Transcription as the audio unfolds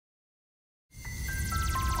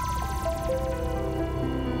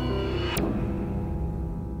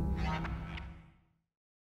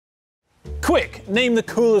Quick, name the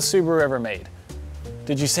coolest Subaru ever made.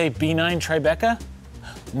 Did you say B9 Tribeca?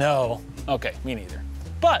 No. Okay, me neither.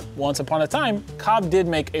 But once upon a time, COBB did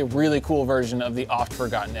make a really cool version of the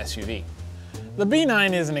oft-forgotten SUV. The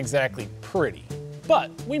B9 isn't exactly pretty,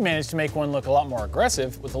 but we managed to make one look a lot more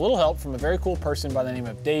aggressive with a little help from a very cool person by the name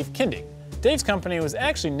of Dave Kindig. Dave's company was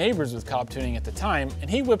actually neighbors with COBB Tuning at the time, and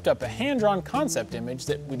he whipped up a hand-drawn concept image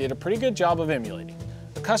that we did a pretty good job of emulating.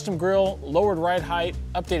 A custom grille, lowered ride height,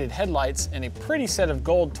 updated headlights, and a pretty set of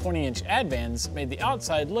gold 20-inch adbands made the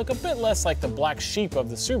outside look a bit less like the black sheep of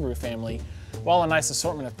the Subaru family, while a nice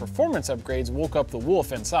assortment of performance upgrades woke up the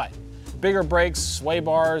wolf inside. Bigger brakes, sway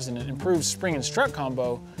bars, and an improved spring and strut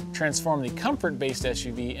combo transformed the comfort-based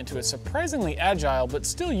SUV into a surprisingly agile but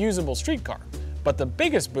still usable street car. But the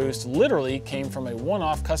biggest boost literally came from a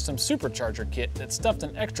one-off custom supercharger kit that stuffed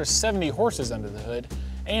an extra 70 horses under the hood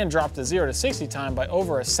and dropped the 0 to 60 time by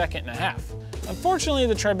over a second and a half. Unfortunately,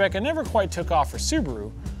 the Tribeca never quite took off for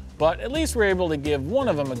Subaru, but at least we were able to give one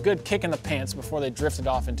of them a good kick in the pants before they drifted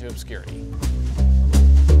off into obscurity.